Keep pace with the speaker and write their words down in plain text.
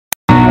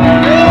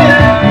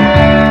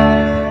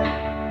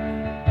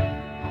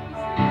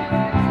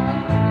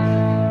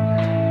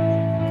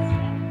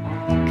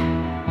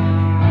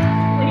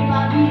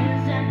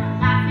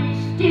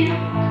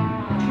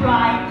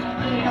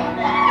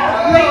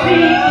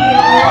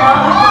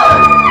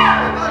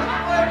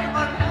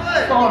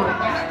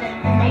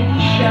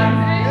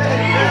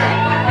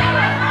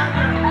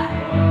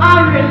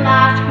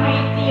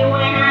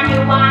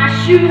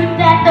truth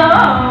that the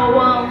whole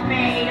world's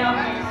made of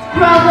this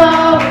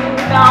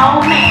brotherhood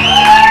all made.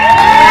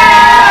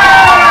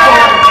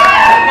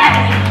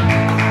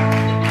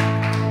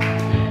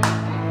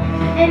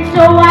 And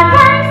so I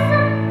cry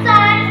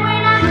sometimes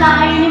when I'm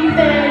lying in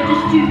bed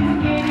just to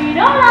get it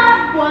all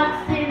out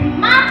what's in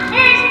my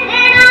head.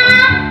 And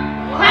I'm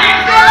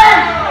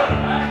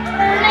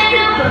a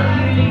little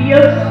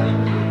peculiar.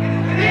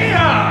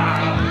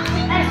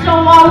 And so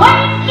I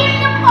wake in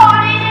the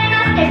morning and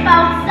I step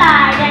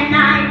outside and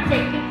I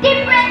take a deep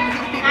breath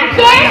and I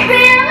can't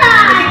feel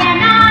high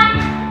and I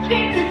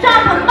scream to the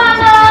top of my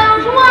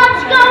lungs,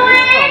 what's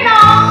going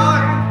on?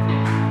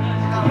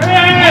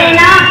 And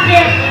I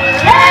say,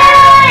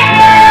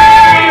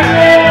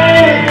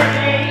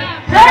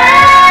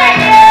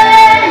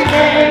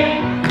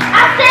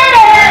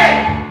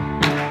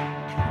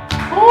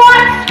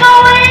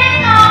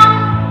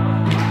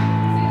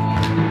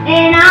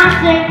 and I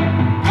say,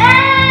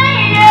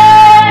 hey,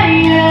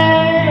 hey,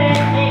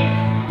 hey,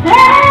 hey,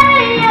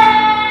 hey,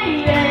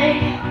 hey,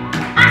 hey.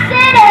 I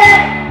said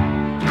it.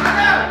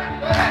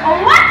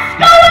 What's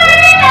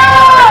going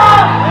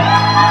on?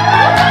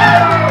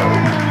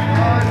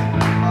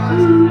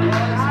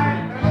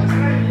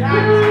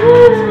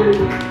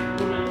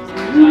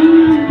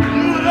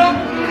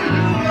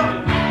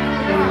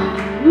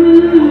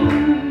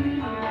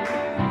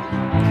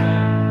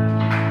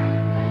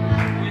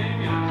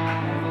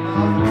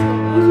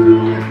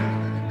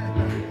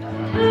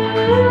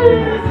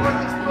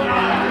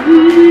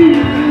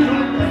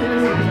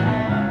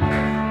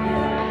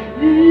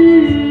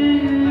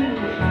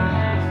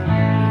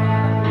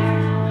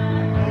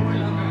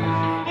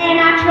 And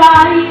I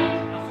tried.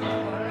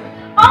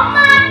 Oh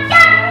my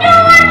God, do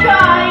I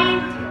try?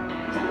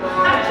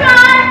 I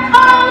tried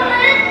all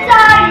the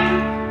time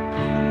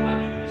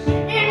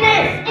in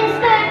this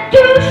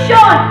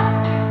institution.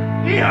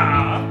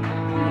 Yeah.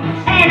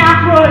 And I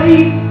pray.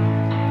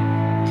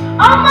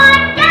 Oh my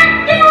God,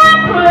 do I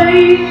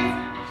pray?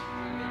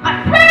 I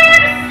pray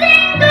every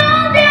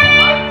single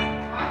day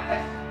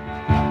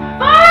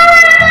for a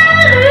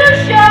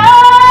revolution.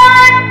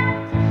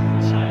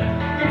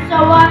 And so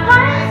I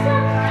cry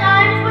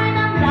sometimes when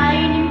I'm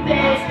lying in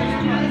bed just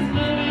to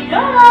get it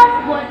all off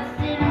what's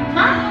in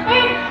my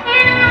head.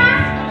 And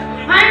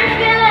I'm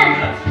feeling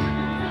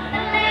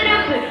a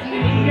little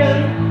peculiar.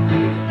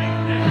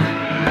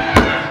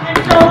 And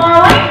so I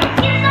wake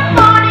in the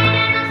morning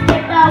and I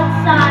step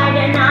outside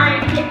and I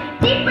take a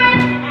deep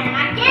breath and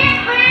I get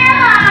real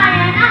high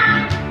and I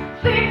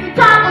scream to the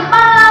top of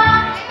my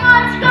lungs,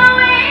 what's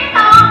going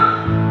on?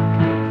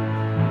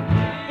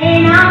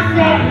 And I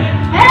say,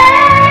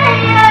 hey,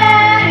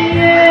 hey,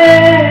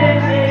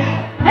 hey,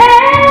 hey,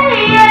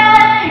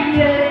 hey,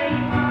 hey.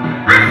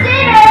 I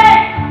said it.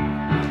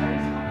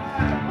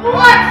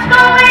 What's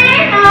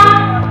going on?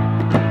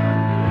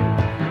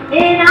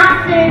 And I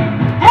said,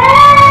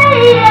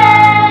 hey,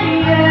 hey,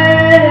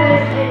 hey,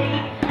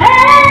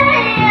 hey,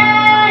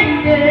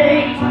 hey,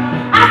 hey.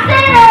 I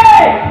said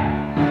it.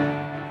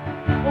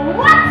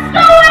 What's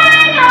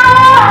going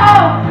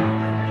on?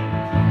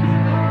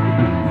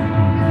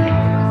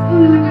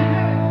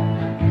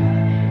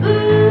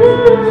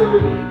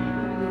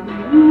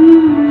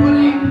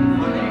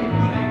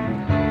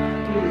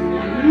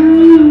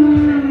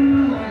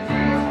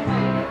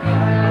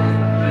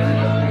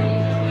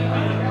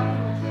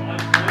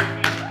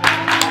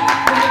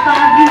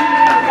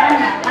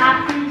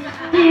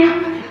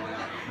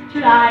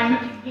 Trying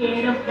to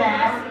get up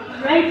that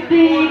great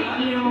big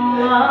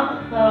hill of